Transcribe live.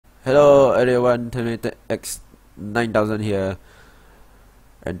Hello everyone, Entertain-inator X 9000 here,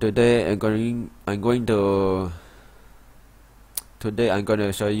 and today I'm going to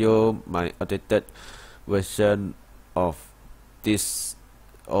show you my updated version of this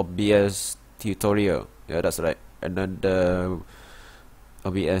OBS tutorial. Yeah, that's right, another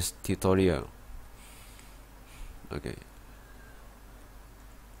OBS tutorial. Okay,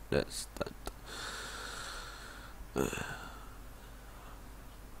 let's start.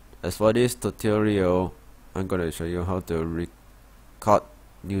 As for this tutorial, I'm gonna show you how to record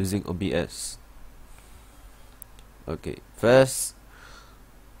using OBS. Okay, first,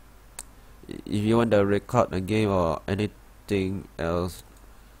 if you want to record a game or anything else,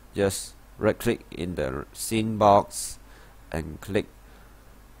 just right click in the scene box and click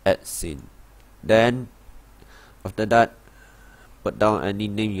add scene. Then after that, put down any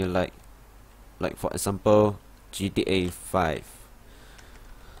name you like for example GTA 5.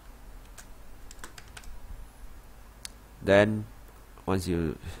 Then once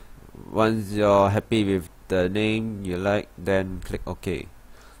you're happy with the name you like, then click OK.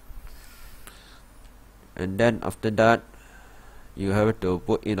 And then after that, you have to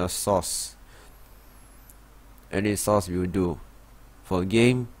put in a source. Any source will do. For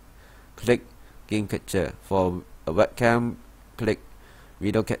game, click game capture. For a webcam, click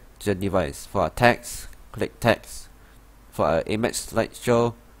video capture device. For a text, click text. For an image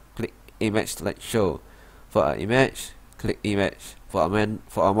slideshow, click image slideshow. For an image, click image. For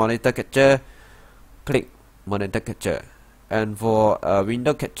a monitor capture, click monitor capture. And for a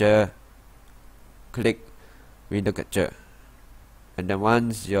window capture, click window capture. And then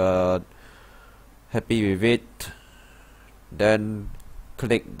once you're happy with it, then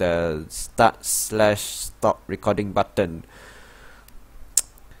click the start/stop recording button.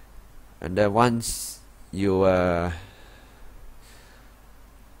 And then once you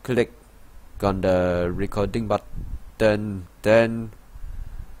click on the recording button, then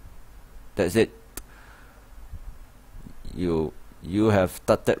that's it. You have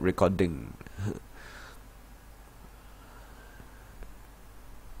started recording.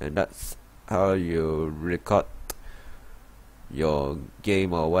 And that's how you record your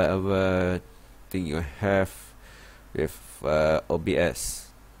game or whatever thing you have with OBS.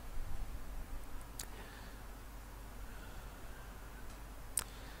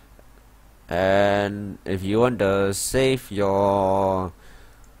 And if you want to save your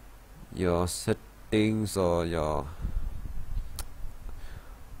settings or your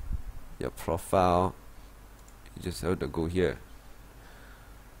profile, you just have to go here.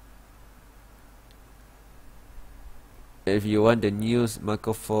 If you want the new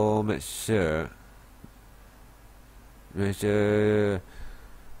microphone, make sure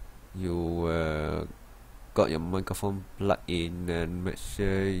you got your microphone plugged in, and make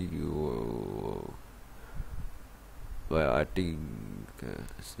sure you I think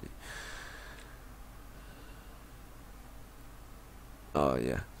let's see. Oh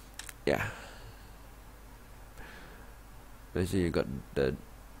yeah, make sure you got the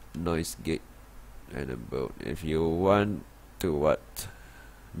noise gate enabled. If you want to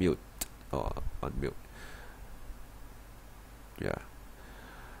mute or unmute, yeah.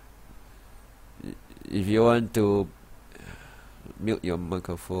 If you want to mute your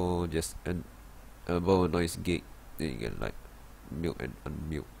microphone, just enable noise gate. Then you can mute and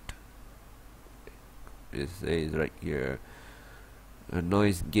unmute. It says right here, a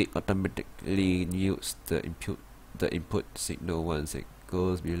noise gate automatically mutes the input signal once it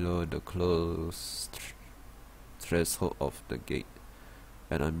goes below the closed threshold of the gate,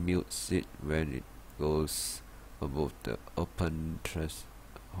 and unmutes it when it goes above the open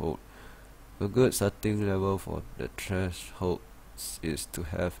threshold. A good starting level for the threshold is to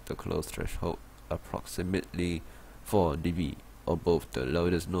have the closed threshold approximately 4 dB above the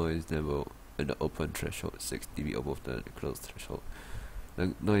loudest noise level and the open threshold 6 dB above the closed threshold.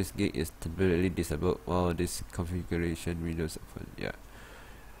 The noise gate is temporarily disabled while this configuration window is open. Yeah,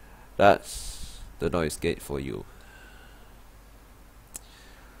 that's the noise gate for you.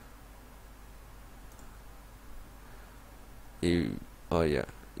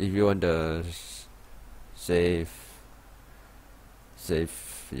 If you want to save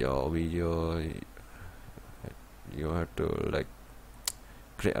your video, you have to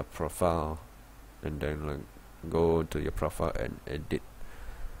create a profile, and then go to your profile and edit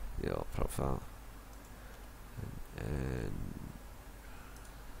your profile, and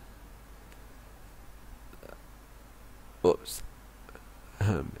oops,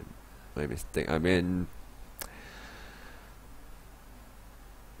 my mistake. I mean,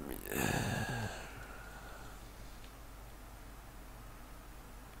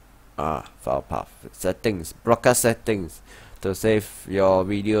 file path settings, broadcast settings. To save your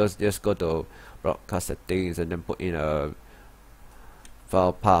videos, just go to broadcast settings and then put in a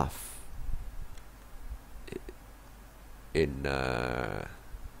file path in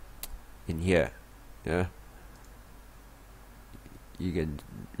here. Yeah, you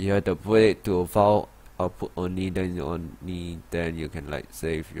have to put it to file output only, then you can like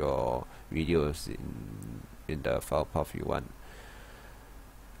save your videos in the file path you want.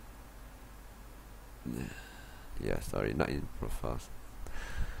 Yeah, sorry, not in profiles.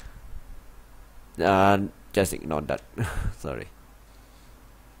 Just ignore that. Sorry.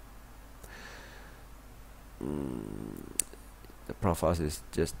 The profiles is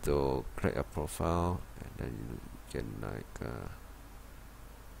just to create a profile, and then you can like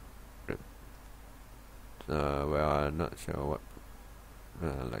well, I'm not sure what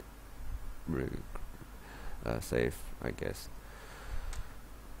like save, I guess.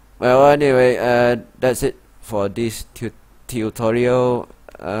 Well, anyway, that's it for this tutorial.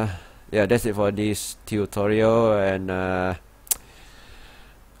 Yeah, that's it for this tutorial, and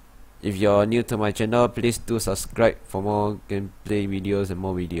if you're new to my channel, please do subscribe for more gameplay videos and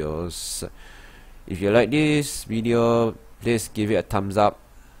more videos. If you like this video, please give it a thumbs up.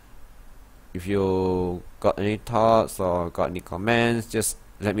 If you got any thoughts or got any comments, just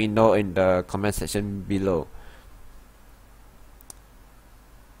let me know in the comment section below.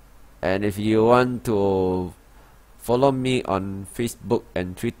 And if you want to follow me on Facebook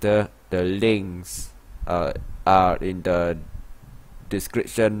and Twitter, the links are in the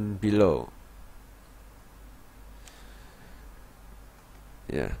description below.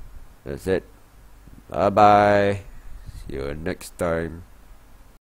 Yeah, that's it. Bye bye. See you next time.